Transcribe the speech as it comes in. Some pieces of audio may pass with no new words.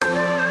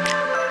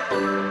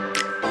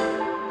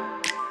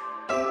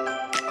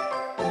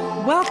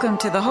Welcome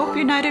to the Hope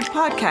United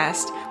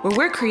podcast, where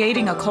we're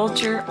creating a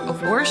culture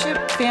of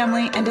worship,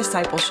 family, and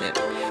discipleship.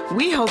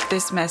 We hope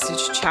this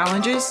message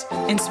challenges,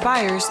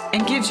 inspires,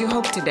 and gives you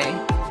hope today.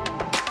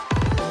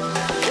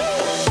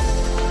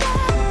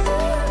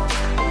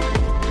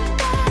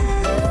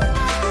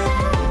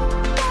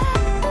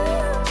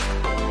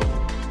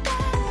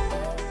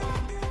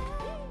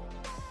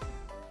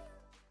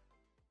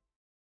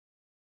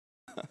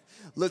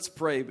 Let's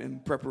pray in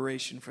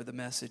preparation for the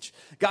message.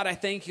 God, I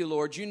thank you,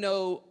 Lord. You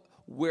know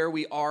where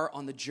we are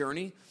on the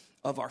journey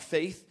of our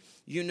faith.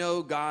 You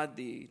know, God,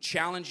 the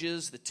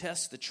challenges, the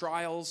tests, the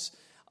trials.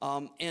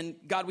 And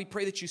God, we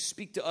pray that you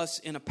speak to us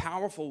in a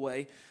powerful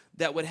way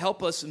that would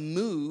help us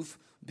move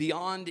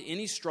beyond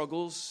any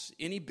struggles,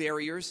 any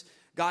barriers,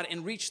 God,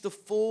 and reach the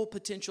full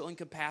potential and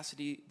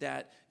capacity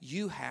that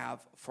you have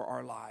for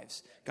our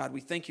lives. God,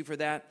 we thank you for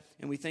that,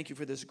 and we thank you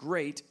for this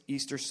great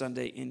Easter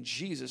Sunday. In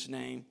Jesus'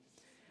 name,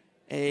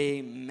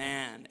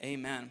 amen.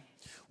 Amen.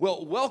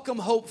 Well, welcome,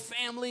 Hope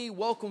family.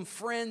 Welcome,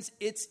 friends.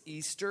 It's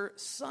Easter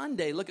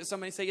Sunday. Look at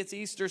somebody and say, it's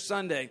Easter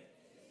Sunday.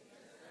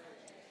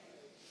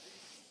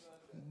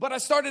 But I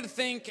started to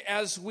think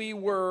as we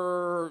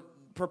were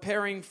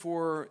preparing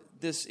for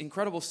this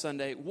incredible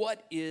Sunday,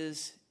 what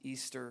is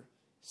Easter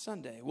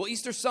Sunday? Well,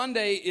 Easter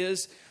Sunday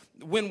is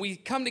when we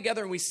come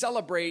together and we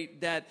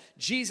celebrate that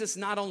Jesus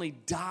not only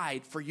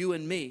died for you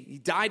and me, he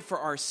died for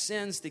our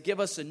sins to give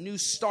us a new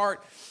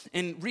start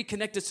and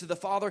reconnect us to the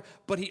Father,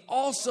 but he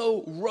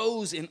also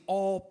rose in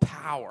all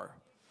power.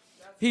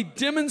 He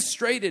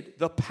demonstrated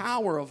the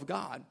power of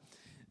God.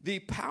 The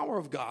power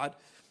of God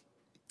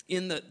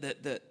in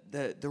the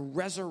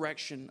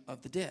resurrection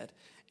of the dead.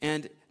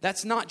 And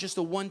that's not just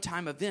a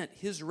one-time event.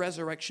 His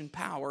resurrection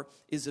power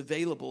is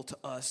available to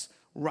us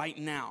right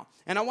now.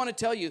 And I want to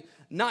tell you,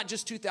 not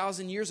just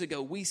 2,000 years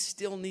ago, we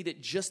still need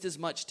it just as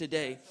much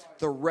today,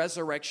 the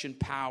resurrection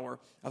power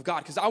of God.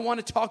 Because I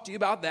want to talk to you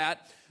about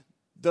that,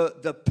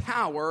 the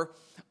power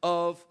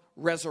of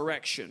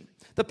resurrection.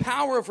 The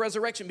power of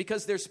resurrection,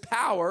 because there's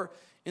power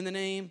in the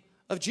name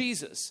of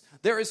Jesus.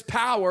 There is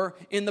power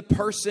in the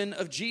person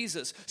of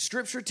Jesus.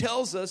 Scripture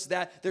tells us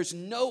that there's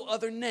no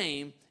other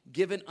name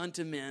given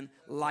unto men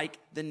like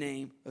the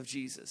name of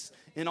Jesus.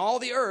 In all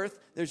the earth,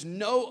 there's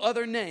no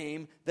other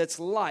name that's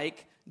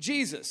like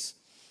Jesus.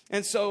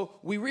 And so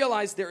we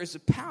realize there is a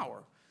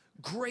power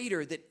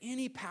greater than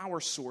any power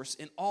source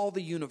in all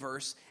the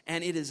universe,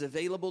 and it is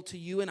available to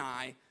you and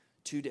I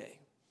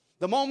today.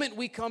 The moment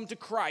we come to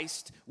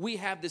Christ, we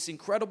have this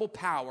incredible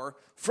power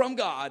from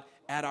God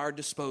at our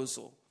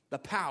disposal. The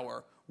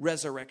power,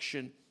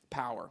 resurrection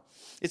power.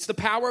 It's the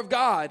power of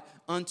God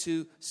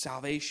unto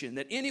salvation,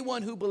 that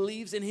anyone who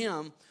believes in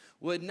him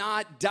would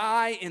not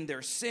die in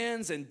their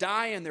sins and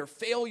die in their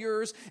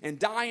failures and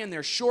die in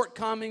their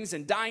shortcomings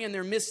and die in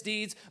their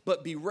misdeeds,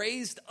 but be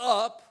raised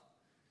up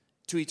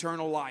to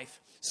eternal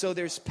life. So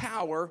there's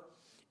power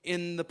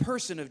in the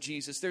person of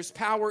Jesus. There's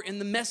power in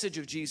the message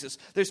of Jesus.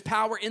 There's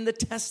power in the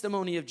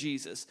testimony of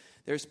Jesus.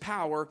 There's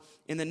power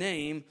in the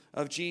name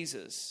of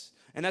Jesus.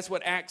 And that's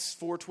what Acts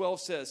 4:12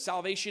 says.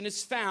 Salvation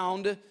is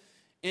found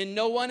in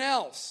no one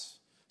else.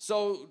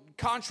 So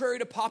contrary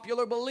to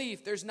popular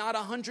belief, there's not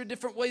 100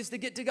 different ways to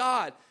get to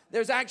God.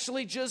 There's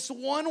actually just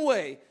one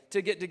way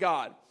to get to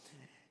God.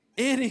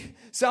 Any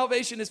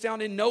salvation is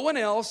found in no one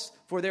else,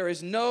 for there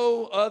is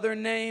no other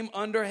name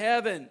under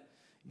heaven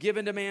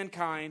given to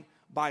mankind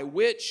by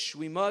which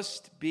we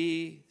must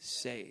be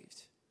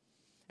saved.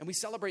 And we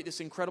celebrate this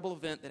incredible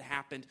event that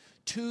happened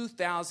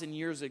 2,000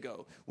 years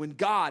ago when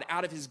God,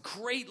 out of his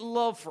great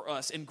love for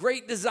us and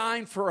great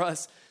design for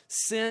us,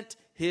 sent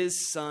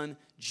his son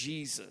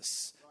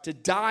Jesus to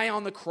die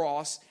on the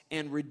cross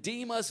and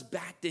redeem us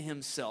back to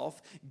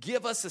himself,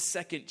 give us a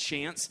second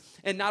chance.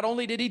 And not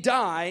only did he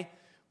die,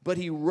 but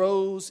he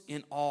rose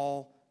in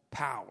all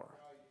power.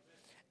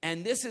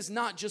 And this is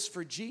not just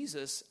for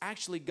Jesus.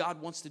 Actually,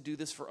 God wants to do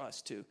this for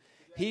us too.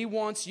 He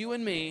wants you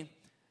and me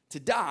to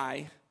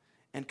die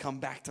and come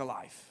back to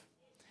life.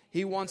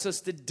 He wants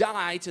us to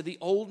die to the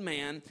old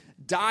man,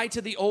 die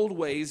to the old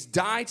ways,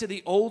 die to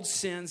the old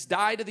sins,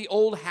 die to the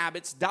old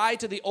habits, die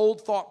to the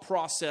old thought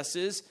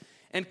processes,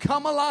 and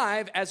come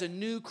alive as a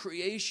new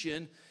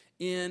creation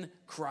in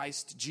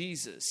Christ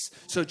Jesus.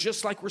 So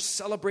just like we're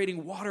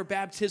celebrating water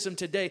baptism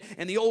today,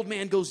 and the old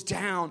man goes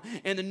down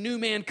and the new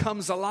man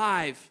comes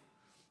alive,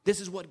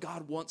 this is what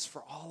God wants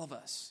for all of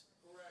us.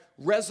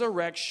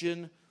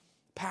 Resurrection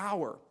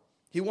power.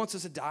 He wants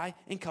us to die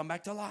and come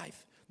back to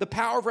life. The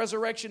power of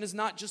resurrection is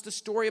not just a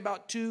story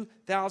about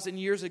 2,000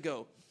 years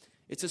ago.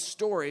 It's a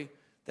story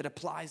that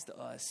applies to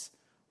us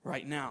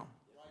right now.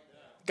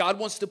 God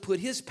wants to put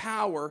his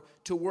power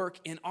to work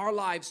in our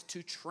lives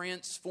to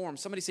transform.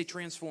 Somebody say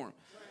transform.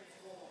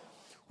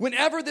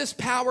 Whenever this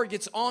power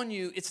gets on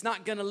you, it's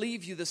not going to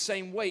leave you the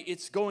same way.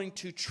 It's going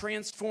to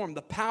transform.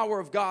 The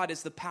power of God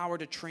is the power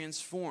to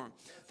transform.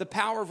 The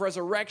power of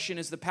resurrection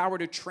is the power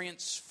to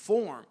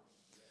transform.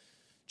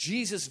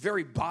 Jesus'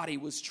 very body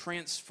was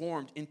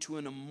transformed into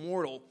an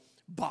immortal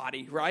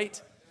body,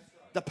 right?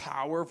 The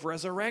power of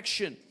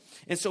resurrection.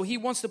 And so he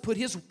wants to put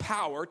his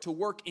power to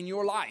work in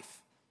your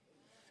life.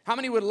 How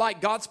many would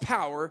like God's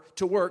power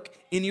to work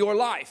in your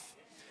life?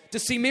 To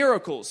see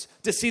miracles,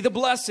 to see the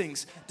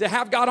blessings, to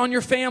have God on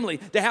your family,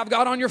 to have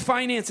God on your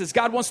finances.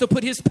 God wants to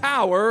put His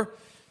power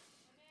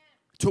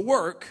to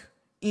work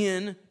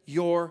in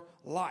your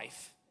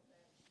life.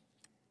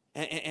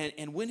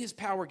 And when His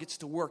power gets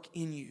to work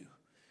in you,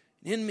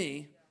 in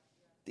me,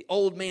 the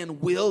old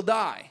man will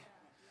die.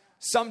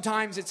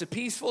 Sometimes it's a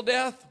peaceful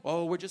death.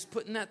 Oh, we're just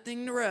putting that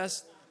thing to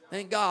rest.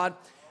 Thank God.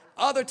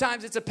 Other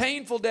times it's a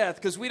painful death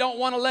because we don't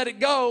want to let it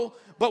go,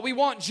 but we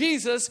want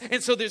Jesus.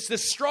 And so there's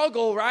this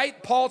struggle,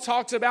 right? Paul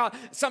talks about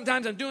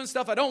sometimes I'm doing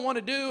stuff I don't want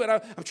to do, and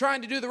I'm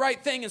trying to do the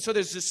right thing. And so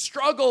there's this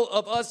struggle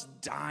of us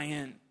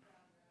dying.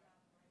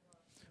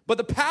 But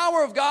the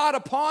power of God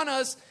upon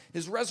us,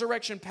 His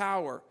resurrection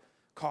power,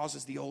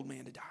 causes the old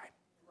man to die.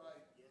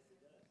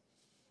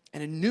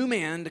 And a new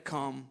man to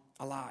come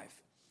alive.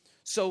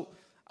 So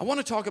I want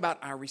to talk about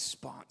our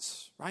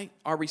response, right?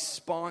 Our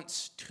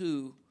response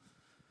to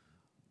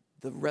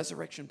the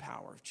resurrection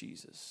power of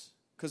Jesus.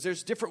 Because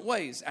there's different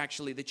ways,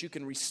 actually, that you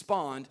can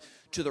respond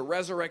to the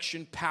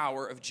resurrection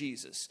power of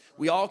Jesus.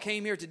 We all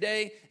came here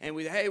today, and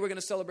we're going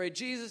to celebrate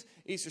Jesus,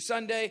 Easter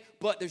Sunday,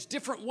 but there's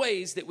different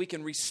ways that we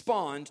can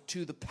respond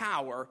to the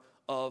power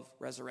of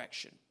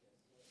resurrection.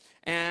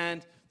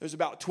 And there's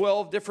about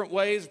 12 different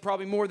ways,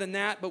 probably more than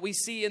that, but we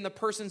see in the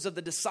persons of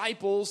the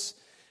disciples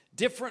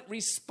different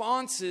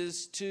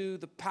responses to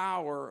the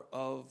power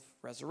of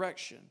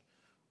resurrection.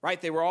 Right?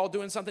 They were all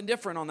doing something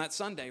different on that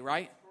Sunday,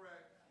 right?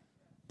 Correct.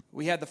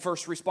 We had the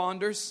first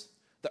responders,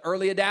 the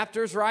early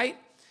adapters, right?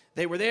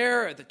 They were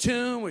there at the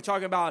tomb. We're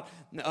talking about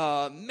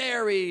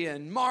Mary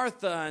and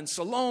Martha and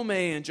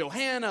Salome and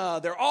Johanna.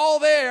 They're all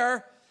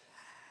there,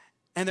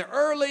 and they're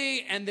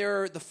early, and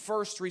they're the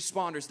first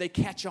responders. They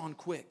catch on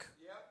quick.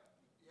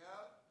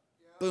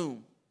 Yep.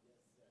 Boom.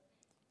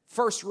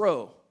 First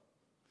row.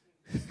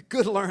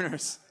 Good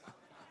learners.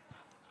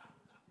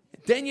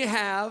 Then you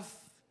have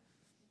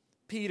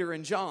Peter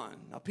and John.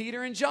 Now,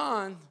 Peter and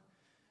John,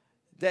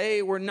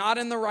 they were not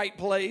in the right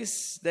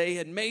place. They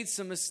had made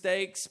some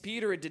mistakes.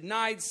 Peter had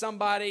denied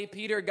somebody.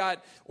 Peter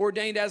got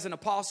ordained as an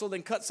apostle,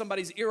 then cut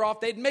somebody's ear off.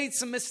 They'd made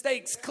some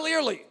mistakes,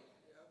 clearly.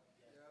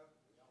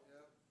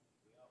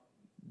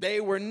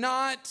 They were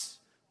not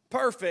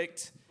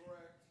perfect.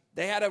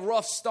 They had a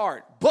rough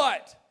start.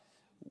 But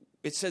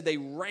it said they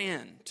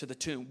ran to the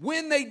tomb.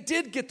 When they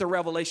did get the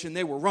revelation,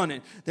 they were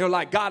running. They were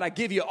like, God, I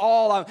give you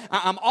all.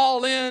 I'm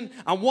all in.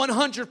 I'm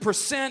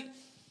 100%.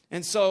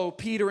 And so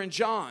Peter and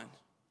John,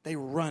 they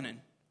were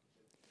running.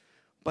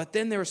 But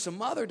then there were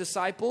some other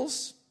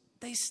disciples.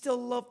 They still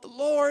loved the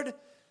Lord,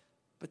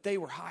 but they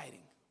were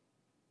hiding.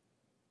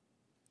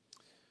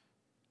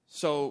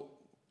 So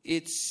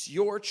it's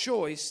your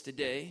choice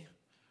today.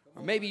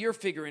 Or maybe you're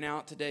figuring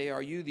out today,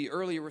 are you the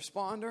early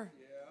responder?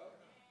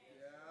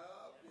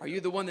 Are you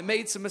the one that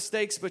made some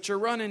mistakes, but you're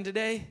running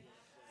today?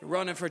 You're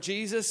running for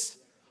Jesus?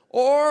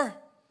 Or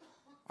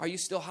are you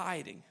still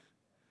hiding?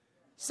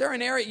 Is there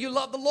an area you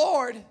love the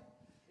Lord?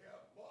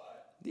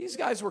 These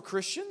guys were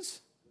Christians.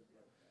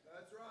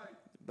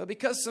 But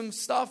because some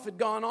stuff had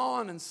gone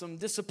on and some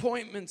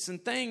disappointments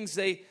and things,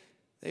 they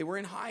were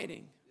in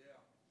hiding.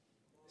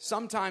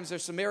 Sometimes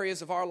there's some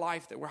areas of our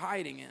life that we're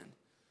hiding in.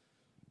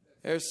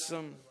 There's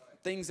some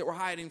things that we're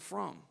hiding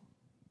from.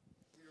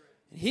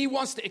 He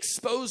wants to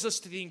expose us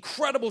to the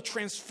incredible,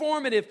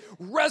 transformative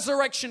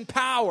resurrection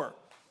power.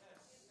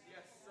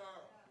 Yes, sir.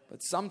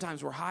 But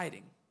sometimes we're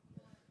hiding.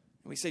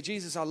 And we say,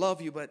 Jesus, I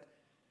love you, but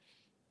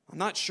I'm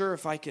not sure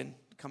if I can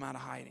come out of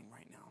hiding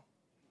right now.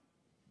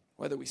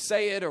 Whether we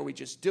say it or we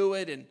just do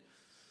it, and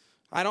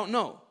I don't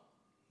know.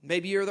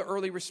 Maybe you're the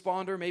early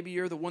responder. Maybe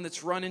you're the one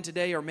that's running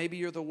today, or maybe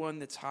you're the one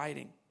that's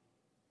hiding.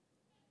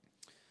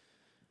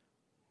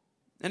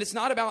 And it's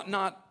not about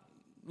not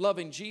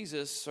loving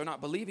Jesus or not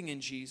believing in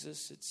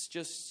Jesus. It's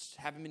just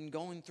having been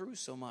going through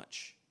so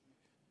much.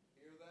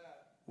 Hear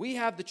that. We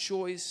have the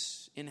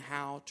choice in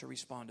how to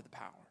respond to the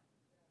power.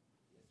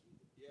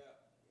 Yeah.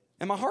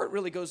 And my heart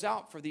really goes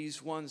out for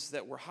these ones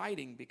that were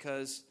hiding,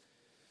 because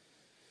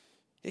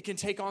it can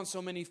take on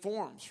so many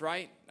forms,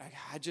 right?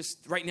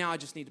 Right now I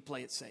just need to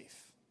play it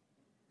safe,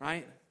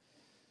 right?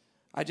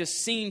 I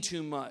just seen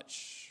too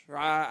much. Or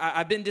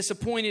I've been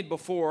disappointed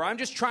before. I'm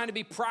just trying to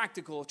be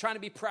practical, trying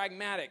to be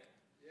pragmatic.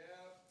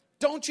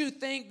 Don't you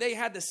think they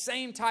had the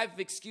same type of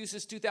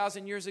excuses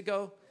 2,000 years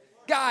ago?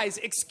 Guys,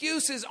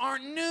 excuses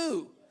aren't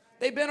new.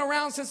 They've been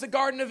around since the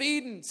Garden of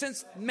Eden,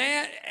 since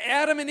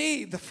Adam and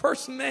Eve, the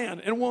first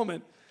man and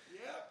woman.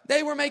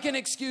 They were making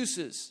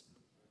excuses.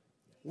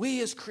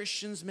 We as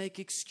Christians make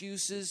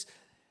excuses,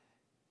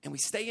 and we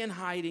stay in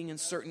hiding in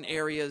certain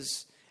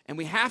areas, and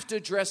we have to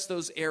address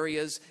those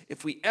areas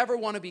if we ever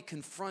want to be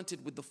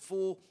confronted with the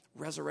full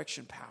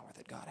resurrection power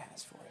that God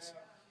has for us.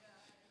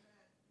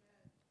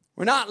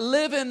 We're not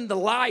living the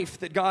life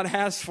that God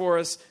has for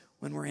us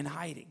when we're in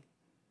hiding.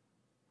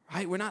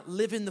 Right? We're not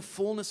living the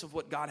fullness of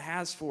what God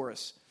has for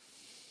us.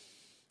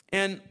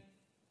 And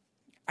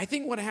I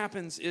think what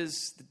happens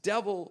is the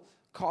devil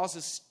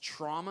causes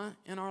trauma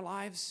in our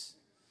lives.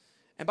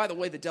 And by the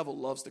way, the devil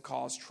loves to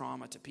cause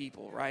trauma to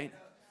people, right?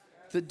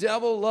 The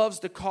devil loves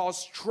to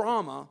cause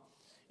trauma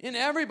in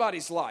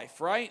everybody's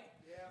life, right?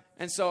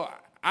 And so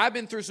I've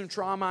been through some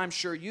trauma. I'm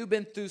sure you've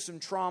been through some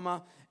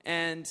trauma.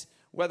 And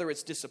whether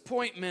it's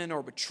disappointment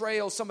or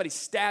betrayal, somebody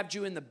stabbed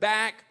you in the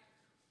back,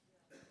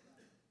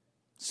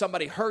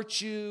 somebody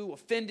hurt you,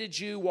 offended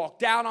you,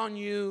 walked out on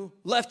you,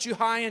 left you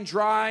high and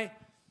dry,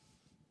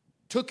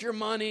 took your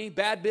money,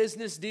 bad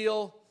business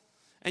deal,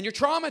 and you're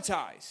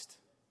traumatized.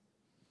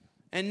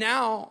 And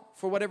now,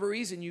 for whatever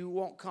reason, you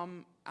won't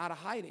come out of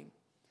hiding.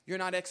 You're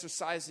not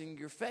exercising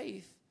your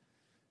faith.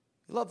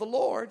 You love the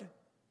Lord,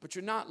 but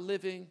you're not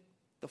living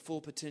the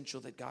full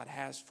potential that God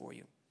has for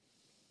you.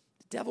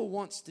 The devil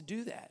wants to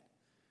do that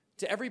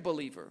to every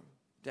believer,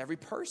 to every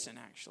person,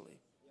 actually.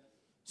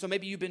 So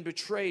maybe you've been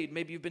betrayed,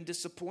 maybe you've been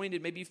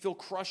disappointed, maybe you feel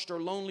crushed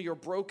or lonely or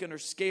broken or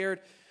scared.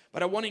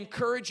 But I want to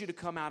encourage you to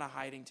come out of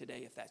hiding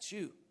today if that's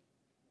you.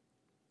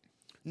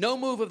 No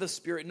move of the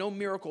Spirit, no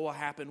miracle will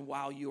happen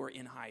while you are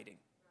in hiding.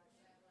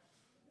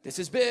 This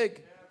is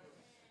big.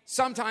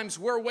 Sometimes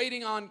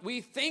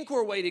we think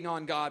we're waiting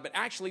on God, but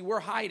actually we're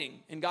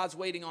hiding and God's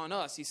waiting on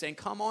us. He's saying,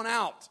 come on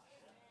out.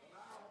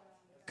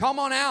 Come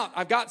on out.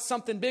 I've got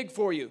something big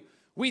for you.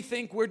 We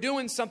think we're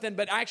doing something,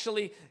 but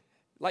actually,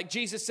 like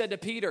Jesus said to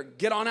Peter,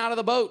 get on out of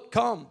the boat.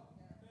 Come.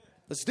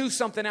 Let's do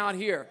something out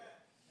here.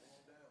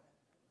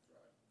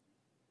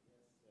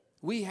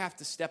 We have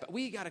to step up.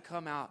 We got to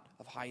come out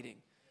of hiding.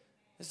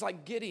 It's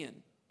like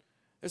Gideon.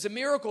 There's a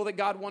miracle that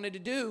God wanted to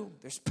do.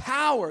 There's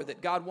power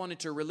that God wanted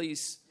to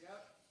release.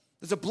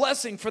 There's a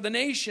blessing for the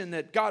nation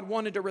that God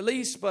wanted to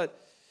release, but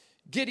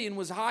Gideon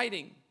was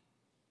hiding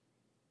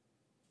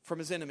from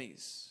his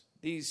enemies.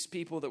 These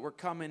people that were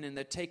coming and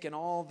they're taking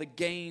all the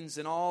gains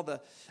and all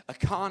the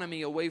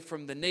economy away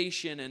from the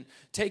nation and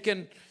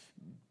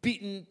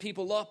beating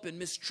people up and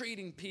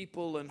mistreating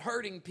people and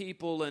hurting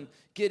people, and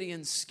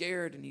Gideon's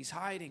scared and he's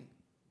hiding.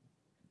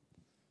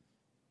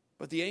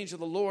 But the angel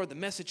of the Lord, the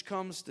message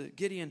comes to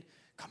Gideon,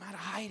 come out of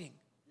hiding.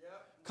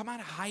 Come out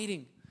of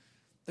hiding.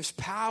 There's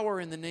power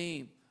in the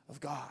name of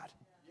God.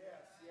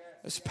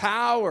 There's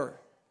power.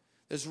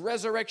 There's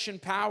resurrection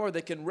power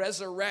that can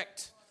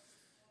resurrect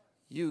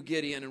you,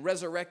 Gideon, and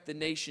resurrect the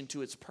nation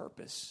to its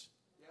purpose.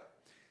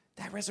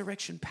 That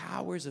resurrection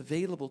power is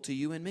available to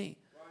you and me.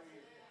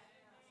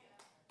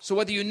 So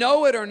whether you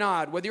know it or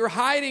not, whether you're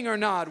hiding or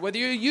not, whether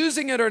you're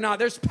using it or not,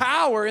 there's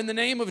power in the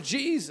name of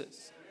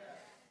Jesus.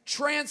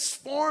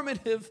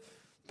 Transformative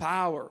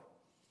power.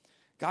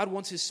 God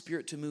wants His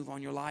Spirit to move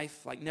on your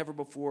life like never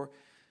before,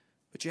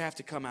 but you have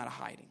to come out of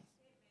hiding.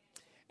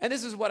 And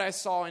this is what I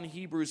saw in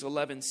Hebrews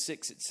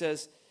 11:6. It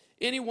says,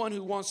 anyone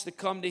who wants to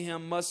come to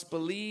Him must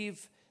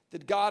believe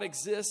that God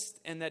exists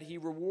and that He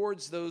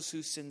rewards those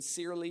who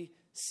sincerely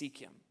seek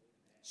Him.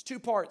 There's two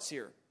parts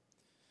here.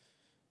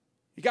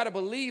 You got to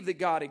believe that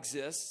God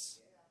exists,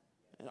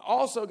 and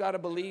also got to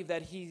believe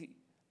that He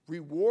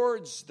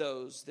rewards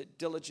those that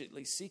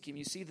diligently seek Him.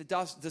 You see, the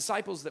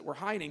disciples that were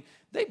hiding,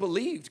 they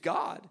believed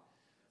God.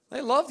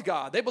 They loved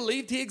God. They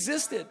believed He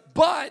existed.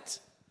 But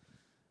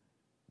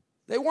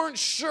they weren't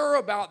sure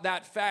about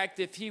that fact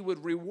if He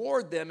would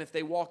reward them if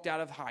they walked out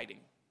of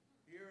hiding.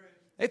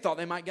 They thought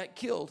they might get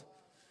killed.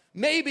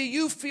 Maybe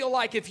you feel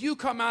like if you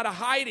come out of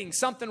hiding,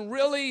 something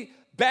really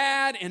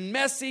bad and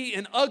messy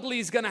and ugly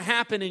is going to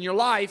happen in your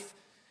life.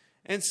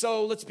 And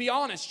so let's be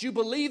honest, you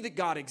believe that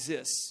God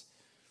exists,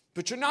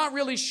 but you're not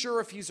really sure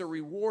if He's a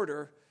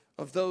rewarder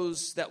of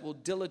those that will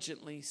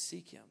diligently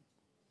seek Him.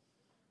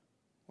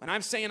 When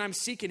I'm saying I'm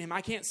seeking Him,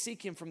 I can't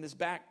seek Him from this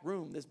back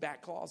room, this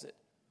back closet.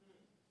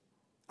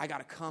 I got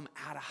to come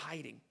out of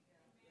hiding.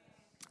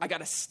 I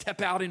got to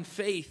step out in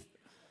faith.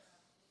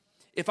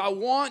 If I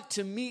want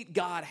to meet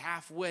God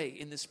halfway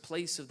in this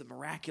place of the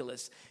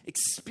miraculous,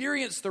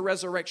 experience the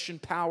resurrection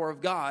power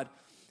of God,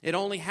 it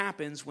only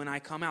happens when I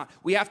come out.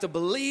 We have to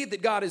believe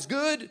that God is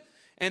good,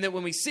 and that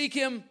when we seek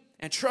Him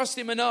and trust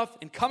Him enough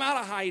and come out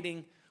of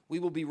hiding, we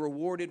will be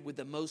rewarded with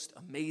the most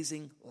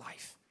amazing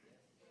life.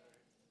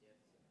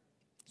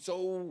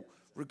 So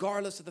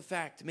regardless of the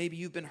fact, maybe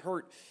you've been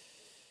hurt,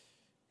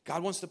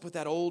 God wants to put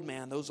that old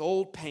man, those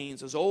old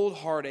pains, those old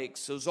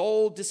heartaches, those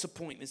old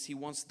disappointments, He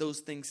wants those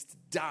things to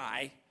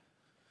die.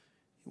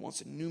 He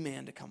wants a new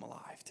man to come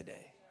alive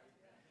today.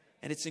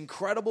 And it's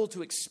incredible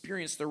to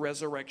experience the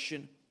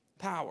resurrection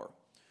power.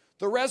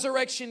 The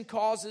resurrection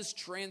causes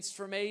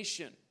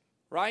transformation,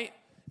 right?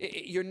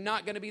 You're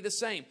not going to be the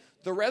same.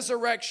 The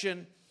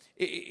resurrection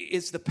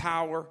is the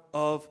power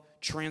of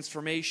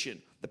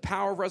transformation. The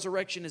power of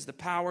resurrection is the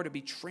power to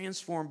be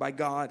transformed by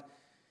God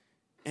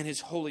and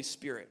His Holy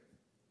Spirit.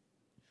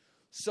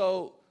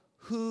 So,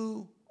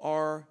 who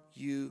are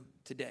you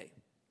today?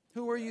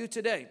 Who are you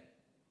today?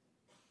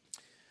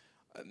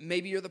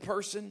 Maybe you're the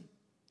person,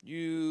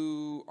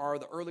 you are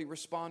the early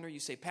responder. You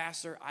say,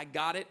 Pastor, I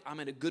got it.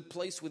 I'm in a good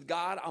place with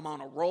God. I'm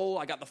on a roll.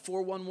 I got the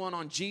 411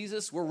 on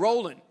Jesus. We're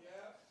rolling.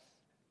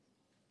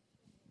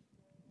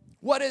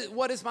 Yeah.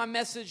 What is my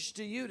message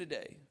to you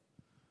today?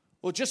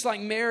 Well, just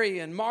like Mary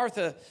and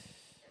Martha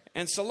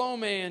and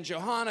Salome and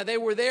Johanna, they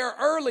were there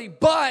early,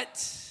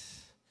 but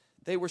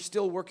they were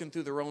still working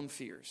through their own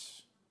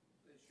fears.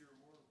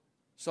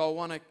 So I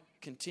want to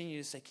continue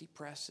to say, keep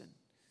pressing.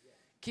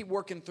 Keep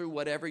working through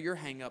whatever your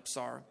hang-ups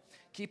are.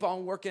 Keep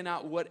on working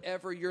out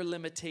whatever your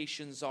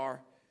limitations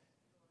are.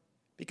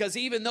 Because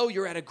even though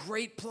you're at a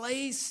great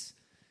place,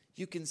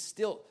 you can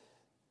still,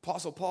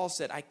 Apostle Paul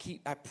said, I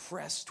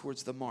press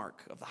towards the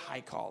mark of the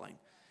high calling.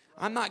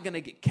 I'm not going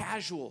to get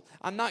casual.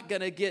 I'm not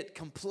going to get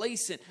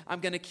complacent. I'm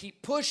going to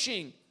keep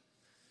pushing.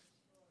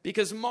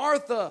 Because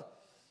Martha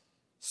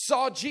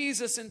saw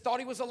Jesus and thought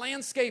he was a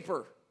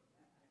landscaper.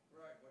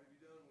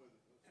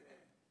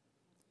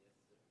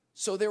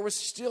 So there was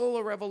still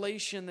a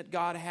revelation that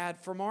God had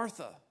for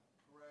Martha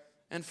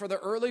and for the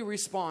early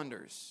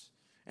responders.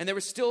 And there were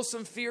still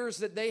some fears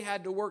that they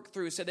had to work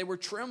through. So they were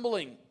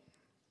trembling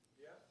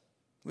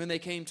when they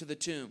came to the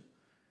tomb.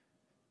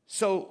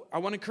 So I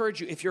want to encourage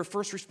you, if you're a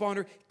first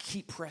responder,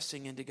 keep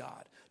pressing into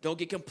God. Don't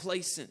get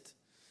complacent.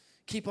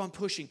 Keep on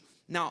pushing.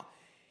 Now,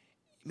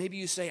 maybe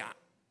you say,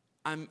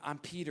 I'm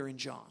Peter and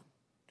John.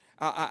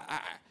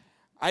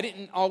 I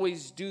didn't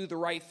always do the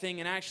right thing.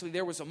 And actually,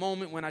 there was a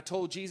moment when I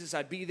told Jesus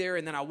I'd be there,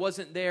 and then I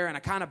wasn't there, and I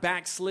kind of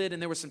backslid,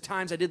 and there were some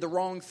times I did the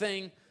wrong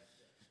thing.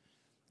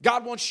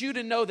 God wants you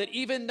to know that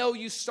even though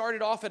you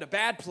started off at a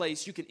bad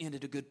place, you can end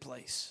at a good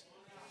place.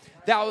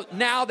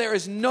 Now there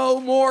is no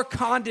more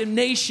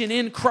condemnation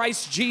in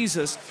Christ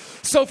Jesus.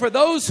 So for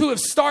those who have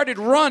started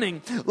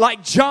running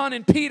like John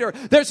and Peter,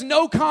 there's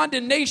no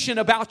condemnation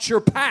about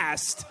your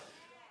past.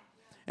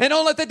 And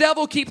don't let the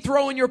devil keep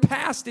throwing your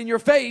past in your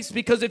face,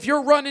 because if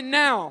you're running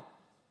now,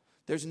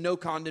 there's no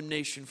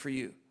condemnation for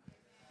you.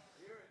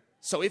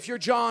 So if you're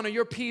John or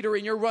you're Peter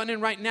and you're running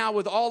right now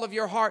with all of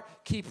your heart,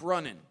 keep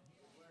running.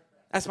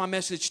 That's my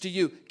message to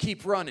you.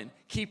 Keep running.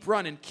 Keep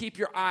running. Keep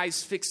your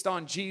eyes fixed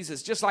on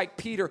Jesus. Just like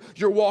Peter,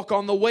 your walk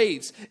on the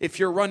waves. If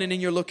you're running and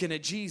you're looking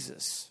at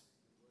Jesus.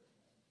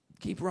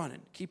 Keep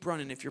running. Keep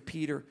running if you're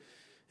Peter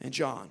and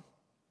John.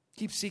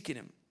 Keep seeking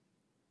him.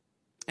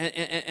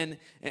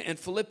 And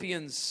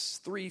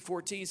Philippians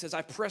 3:14 says,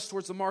 I press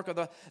towards the mark of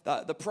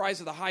the prize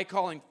of the high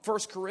calling. 1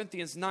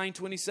 Corinthians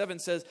 9:27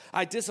 says,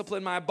 I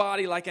discipline my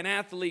body like an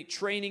athlete,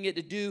 training it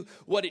to do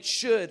what it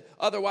should.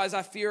 Otherwise,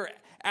 I fear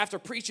after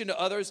preaching to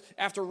others,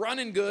 after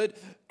running good,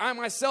 I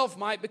myself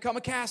might become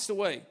a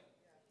castaway,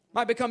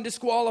 might become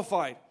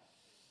disqualified.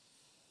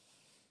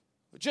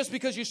 But just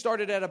because you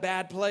started at a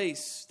bad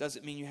place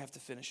doesn't mean you have to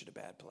finish at a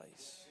bad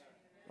place,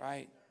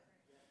 right?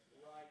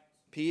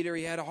 Peter,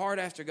 he had a heart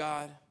after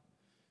God.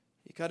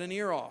 He cut an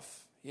ear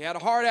off. He had a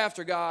heart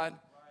after God,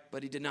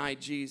 but he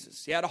denied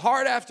Jesus. He had a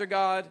heart after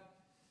God.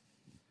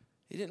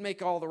 He didn't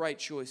make all the right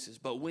choices,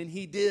 but when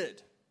he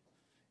did,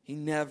 he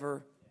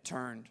never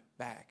turned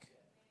back.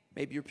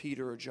 Maybe you're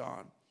Peter or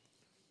John.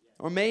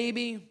 Or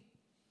maybe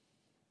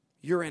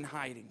you're in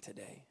hiding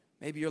today.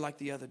 Maybe you're like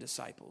the other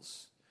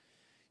disciples.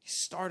 You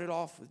started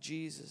off with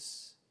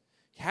Jesus.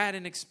 You had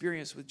an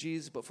experience with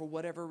Jesus, but for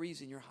whatever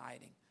reason, you're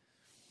hiding.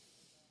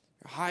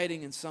 You're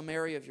hiding in some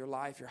area of your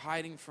life. You're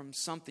hiding from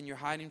something. You're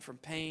hiding from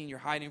pain. You're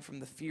hiding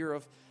from the fear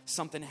of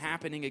something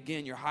happening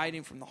again. You're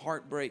hiding from the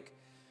heartbreak.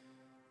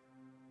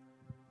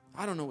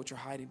 I don't know what you're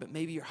hiding, but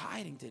maybe you're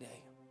hiding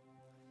today.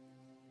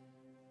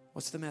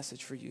 What's the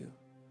message for you?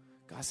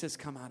 God says,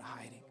 come out of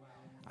hiding.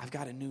 I've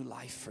got a new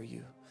life for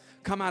you.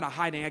 Come out of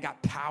hiding. I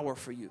got power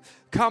for you.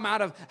 Come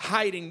out of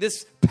hiding.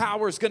 This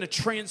power is going to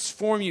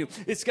transform you.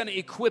 It's going to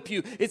equip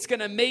you. It's going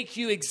to make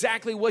you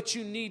exactly what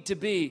you need to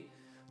be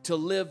to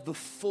live the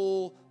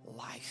full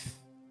life.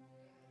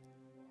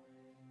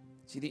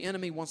 See, the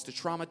enemy wants to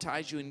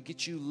traumatize you and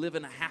get you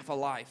living a half a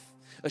life,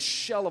 a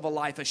shell of a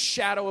life, a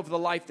shadow of the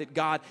life that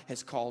God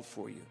has called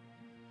for you.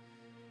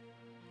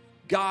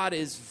 God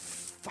is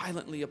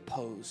violently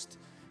opposed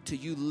to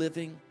you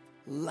living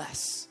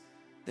less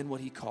than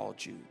what he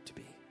called you to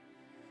be.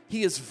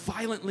 He is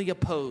violently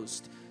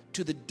opposed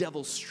to the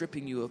devil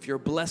stripping you of your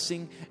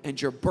blessing and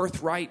your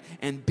birthright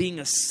and being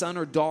a son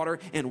or daughter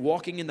and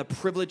walking in the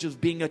privilege of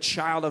being a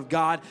child of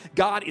God.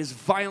 God is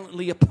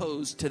violently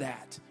opposed to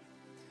that.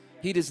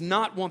 He does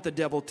not want the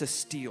devil to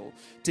steal,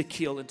 to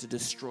kill, and to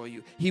destroy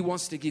you. He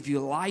wants to give you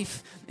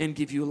life and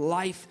give you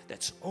life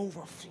that's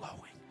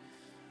overflowing.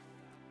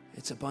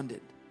 It's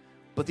abundant.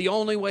 But the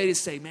only way to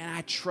say, man,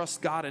 I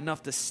trust God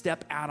enough to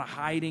step out of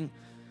hiding,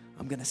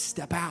 I'm going to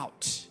step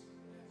out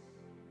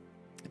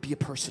and be a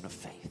person of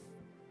faith.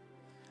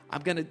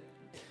 I'm going to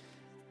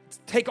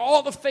take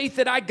all the faith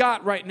that I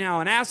got right now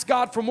and ask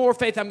God for more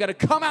faith. I'm going to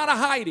come out of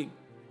hiding.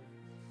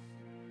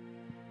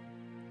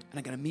 And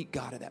I'm going to meet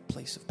God at that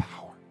place of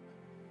power.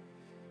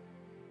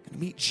 I'm going to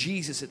meet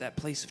Jesus at that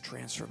place of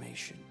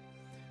transformation.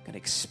 I'm going to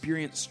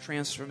experience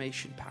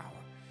transformation power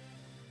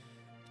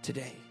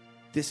today.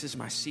 This is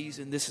my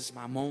season. This is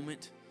my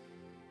moment.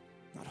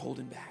 I'm not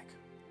holding back.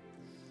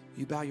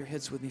 You bow your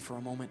heads with me for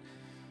a moment.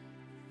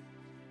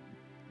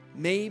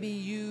 Maybe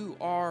you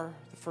are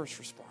the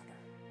first responder.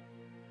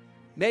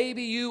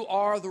 Maybe you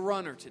are the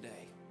runner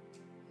today.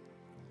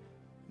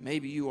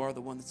 Maybe you are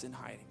the one that's in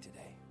hiding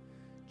today.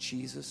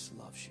 Jesus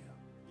loves you.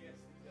 Yes,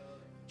 he does.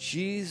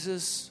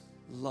 Jesus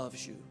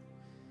loves you.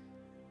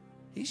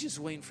 He's just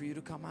waiting for you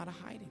to come out of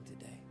hiding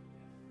today.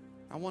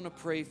 I want to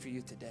pray for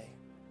you today.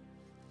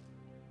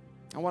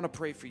 I want to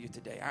pray for you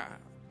today.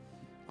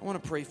 I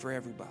want to pray for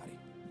everybody.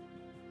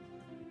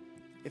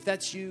 If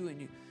that's you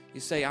and you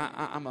say,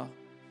 I'm a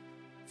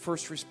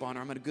first responder,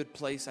 I'm in a good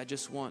place, I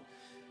just want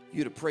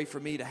you to pray for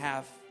me to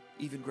have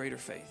even greater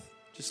faith.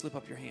 Just slip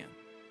up your hand.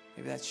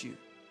 Maybe that's you.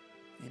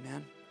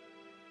 Amen.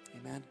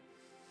 Amen.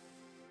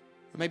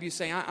 Or maybe you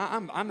say,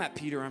 I'm not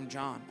Peter, I'm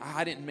John.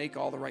 I didn't make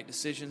all the right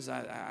decisions.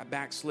 I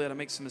backslid. I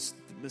make some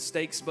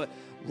mistakes, but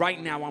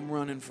right now I'm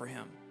running for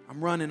him.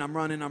 I'm running.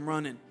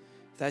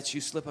 If that's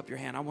you, slip up your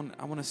hand. I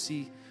want to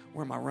see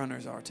where my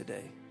runners are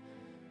today.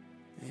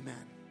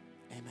 Amen.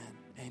 Amen.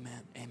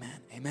 Amen. Amen.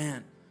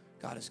 Amen.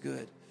 God is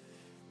good.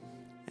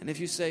 And if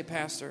you say,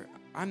 Pastor,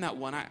 I'm not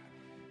one.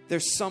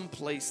 There's some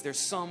place, there's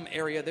some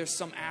area, there's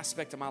some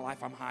aspect of my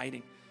life I'm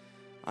hiding.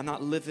 I'm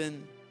not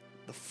living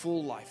the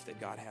full life that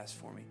God has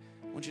for me.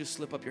 I want you to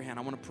slip up your hand.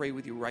 I want to pray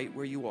with you right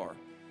where you are.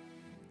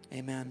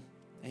 Amen.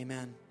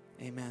 Amen.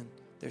 Amen.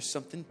 There's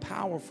something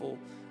powerful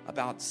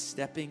about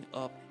stepping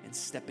up and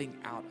stepping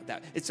out of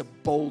that. It's a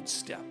bold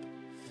step.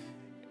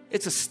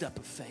 It's a step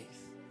of faith.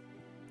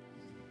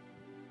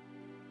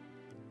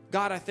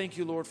 God, I thank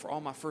you, Lord, for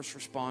all my first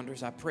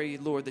responders. I pray,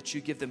 Lord, that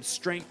you give them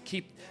strength.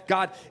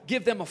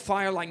 Give them a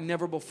fire like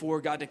never before,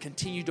 God, to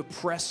continue to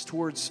press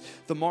towards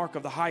the mark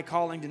of the high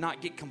calling, to not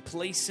get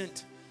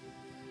complacent,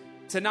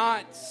 to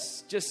not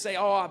just say,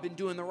 oh, I've been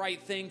doing the right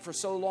thing for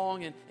so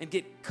long and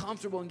get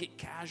comfortable and get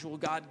casual.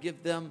 God,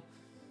 give them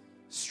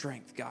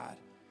strength, God.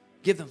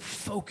 Give them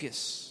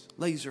focus,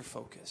 laser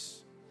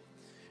focus.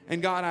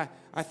 And God,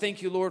 I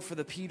thank you, Lord, for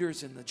the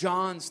Peters and the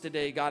Johns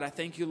today. God, I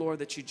thank you, Lord,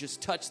 that you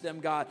just touch them,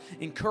 God.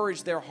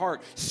 Encourage their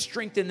heart.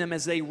 Strengthen them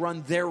as they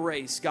run their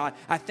race, God.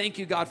 I thank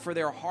you, God, for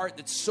their heart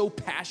that's so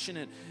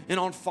passionate and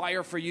on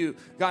fire for you.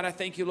 God, I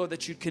thank you, Lord,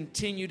 that you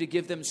continue to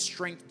give them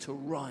strength to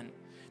run.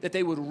 That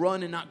they would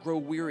run and not grow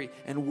weary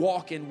and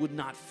walk and would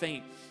not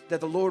faint.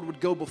 That the Lord would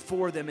go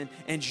before them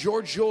and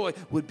your joy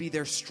would be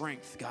their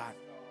strength, God.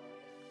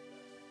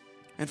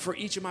 And for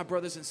each of my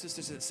brothers and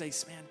sisters that say,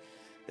 man,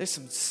 there's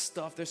some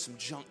stuff, there's some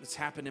junk that's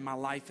happened in my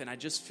life, and I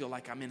just feel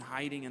like I'm in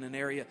hiding in an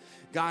area.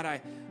 God,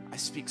 I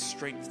speak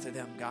strength to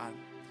them, God.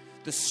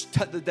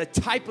 The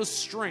type of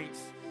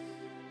strength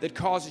that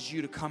causes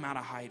you to come out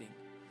of hiding.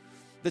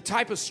 The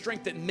type of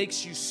strength that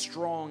makes you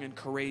strong and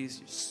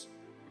courageous.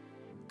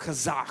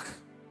 Kazakh.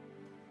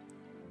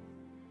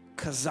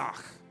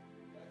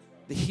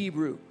 The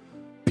Hebrew,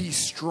 be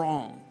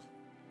strong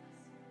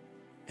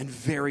and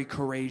very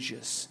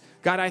courageous.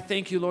 God, I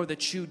thank you, Lord,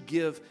 that you'd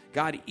give,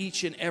 God,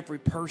 each and every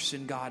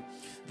person, God,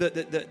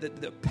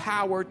 the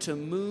power to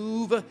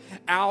move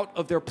out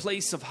of their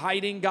place of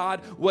hiding,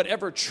 God.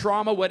 Whatever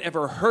trauma,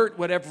 whatever hurt,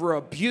 whatever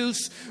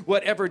abuse,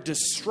 whatever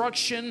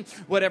destruction,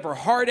 whatever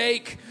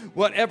heartache,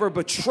 whatever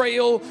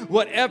betrayal,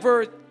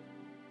 whatever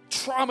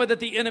trauma that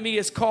the enemy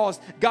has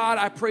caused. God,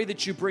 I pray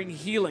that you bring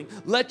healing.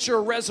 Let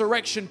your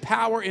resurrection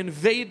power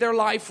invade their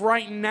life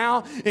right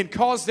now and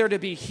cause there to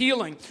be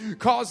healing.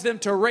 Cause them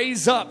to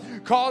raise up.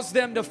 Cause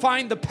them to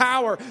find the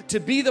power to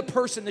be the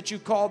person that you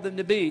called them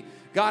to be.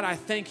 God, I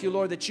thank you,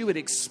 Lord, that you would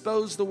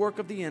expose the work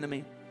of the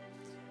enemy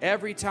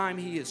every time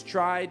he has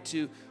tried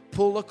to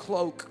pull a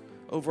cloak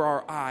over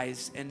our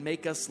eyes and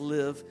make us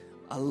live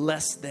a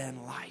less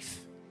than life.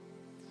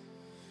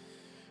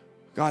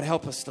 God,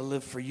 help us to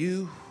live for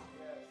you.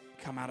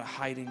 Come out of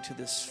hiding to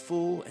this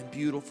full and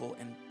beautiful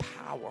and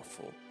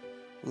powerful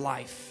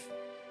life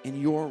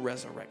in your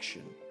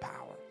resurrection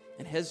power.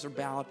 And heads are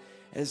bowed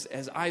as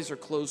eyes are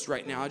closed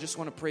right now. I just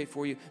want to pray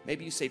for you.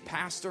 Maybe you say,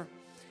 Pastor,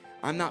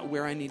 I'm not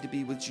where I need to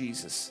be with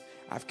Jesus.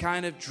 I've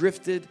kind of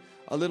drifted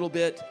a little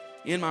bit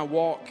in my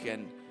walk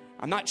and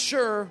I'm not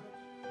sure,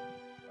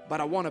 but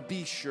I want to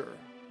be sure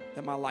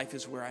that my life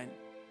is where I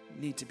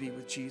need to be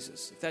with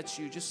Jesus. If that's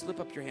you, just slip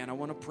up your hand. I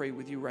want to pray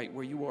with you right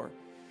where you are.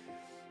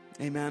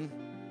 Amen.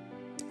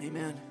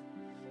 Amen.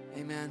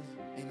 Amen.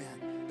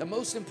 Amen. The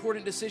most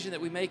important decision that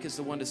we make is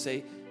the one to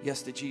say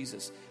yes to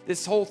Jesus.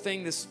 This whole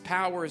thing, this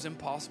power is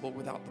impossible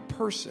without the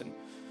person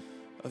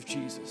of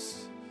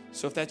Jesus.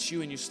 So if that's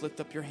you and you slipped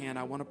up your hand,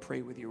 I want to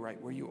pray with you right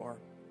where you are.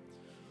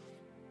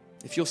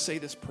 If you'll say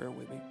this prayer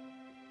with me.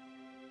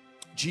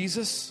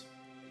 Jesus,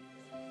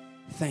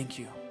 thank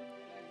you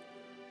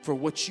for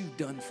what you've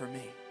done for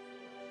me.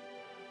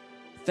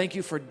 Thank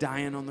you for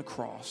dying on the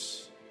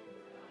cross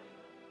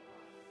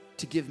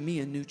to give me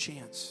a new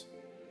chance,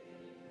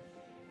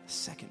 a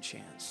second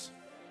chance.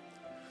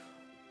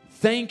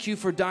 Thank you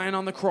for dying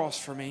on the cross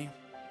for me.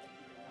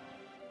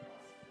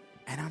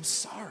 And I'm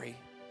sorry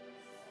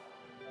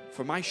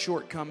for my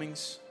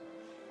shortcomings,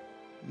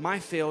 my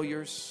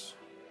failures,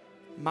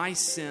 my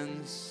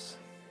sins,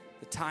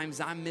 the times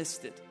I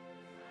missed it.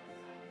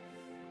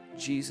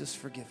 Jesus,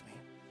 forgive me.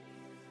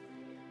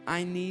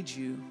 I need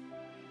you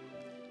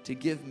to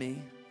give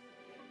me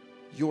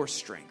your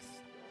strength.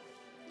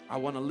 I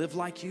want to live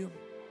like you.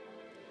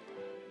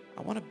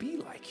 I want to be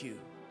like you.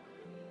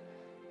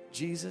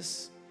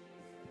 Jesus,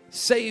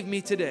 save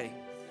me today.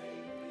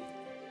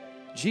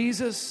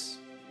 Jesus,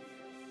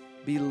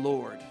 be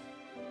Lord.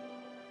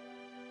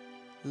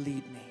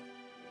 Lead me.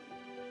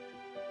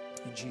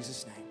 In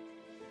Jesus'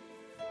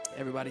 name.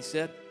 Everybody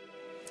said,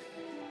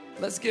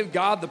 let's give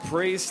God the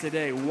praise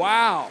today.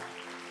 Wow.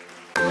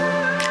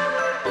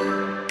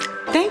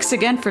 Thanks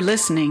again for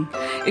listening.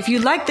 If you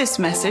like this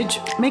message,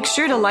 make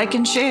sure to like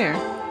and share.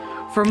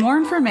 For more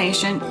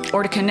information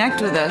or to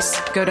connect with us,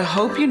 go to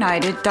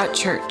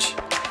hopeunited.church.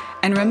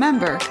 And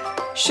remember,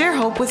 share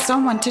hope with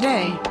someone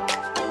today.